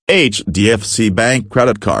HDFC Bank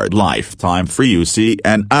credit card lifetime free. You see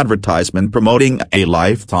an advertisement promoting a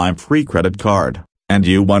lifetime free credit card, and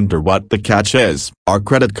you wonder what the catch is. Are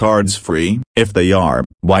credit cards free? If they are,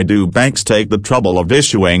 why do banks take the trouble of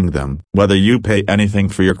issuing them? Whether you pay anything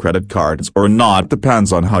for your credit cards or not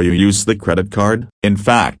depends on how you use the credit card. In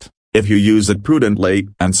fact, if you use it prudently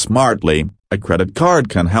and smartly, a credit card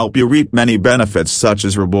can help you reap many benefits such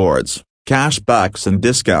as rewards, cashbacks and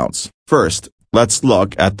discounts. First, let's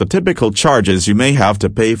look at the typical charges you may have to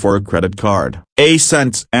pay for a credit card.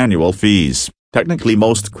 Cents annual fees. Technically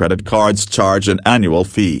most credit cards charge an annual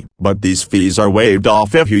fee, but these fees are waived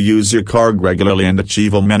off if you use your card regularly and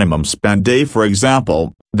achieve a minimum spend day. For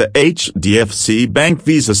example, the HDFC Bank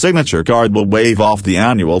Visa Signature Card will waive off the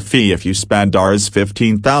annual fee if you spend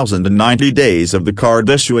 $15,000 in 90 days of the card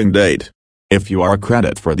issuing date. If you are a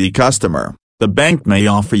credit-worthy customer, the bank may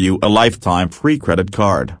offer you a lifetime free credit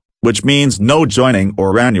card, which means no joining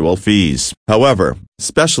or annual fees. However,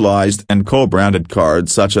 specialized and co-branded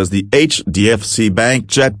cards such as the HDFC Bank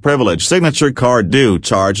Jet Privilege Signature Card do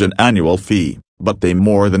charge an annual fee, but they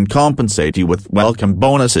more than compensate you with welcome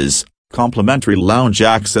bonuses, complimentary lounge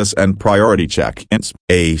access and priority check-ins.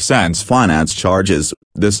 Cents finance charges.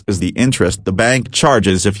 This is the interest the bank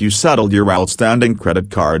charges if you settle your outstanding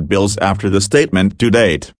credit card bills after the statement due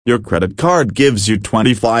date. Your credit card gives you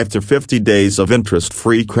 25 to 50 days of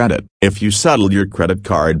interest-free credit. If you settle your credit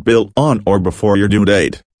card bill on or before your due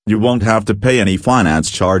date, you won't have to pay any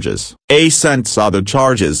finance charges. Cents other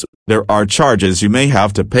charges. There are charges you may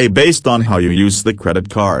have to pay based on how you use the credit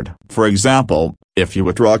card. For example, if you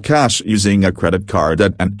withdraw cash using a credit card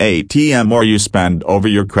at an ATM, or you spend over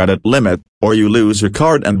your credit limit, or you lose your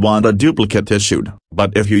card and want a duplicate issued.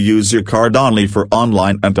 But if you use your card only for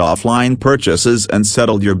online and offline purchases and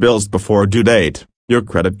settle your bills before due date, your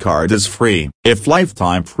credit card is free. If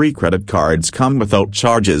lifetime free credit cards come without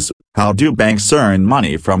charges, how do banks earn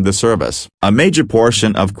money from the service? A major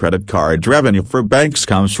portion of credit card revenue for banks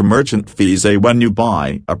comes from merchant fees. When you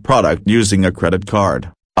buy a product using a credit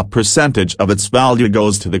card, a percentage of its value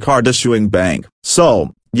goes to the card issuing bank.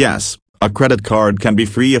 So, yes, a credit card can be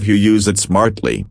free if you use it smartly.